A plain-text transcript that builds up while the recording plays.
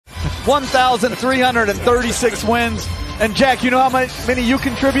1,336 wins. And Jack, you know how many you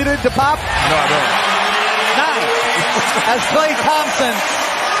contributed to Pop? No, I don't. 9. As Klay Thompson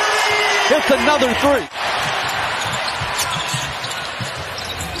hits another 3.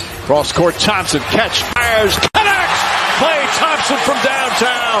 Cross court, Thompson, catch, fires, connects! Klay Thompson from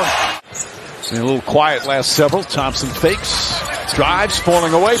downtown. A little quiet last several. Thompson fakes, drives,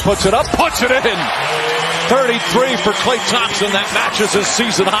 falling away, puts it up, puts it in. 33 for Klay Thompson. That matches his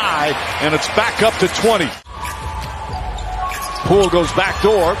season high, and it's back up to 20. Poole goes back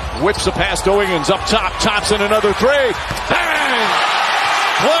door, whips a pass to Wiggins up top. Thompson another 3. Bang!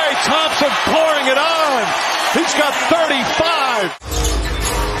 Klay Thompson pouring it on. He's got 35.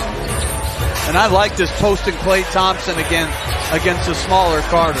 And I like this posting Klay Thompson against a smaller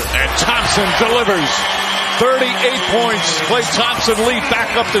Carter. And Thompson delivers 38 points. Klay Thompson lead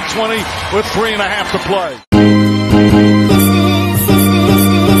back up to 20 with 3.5 to play.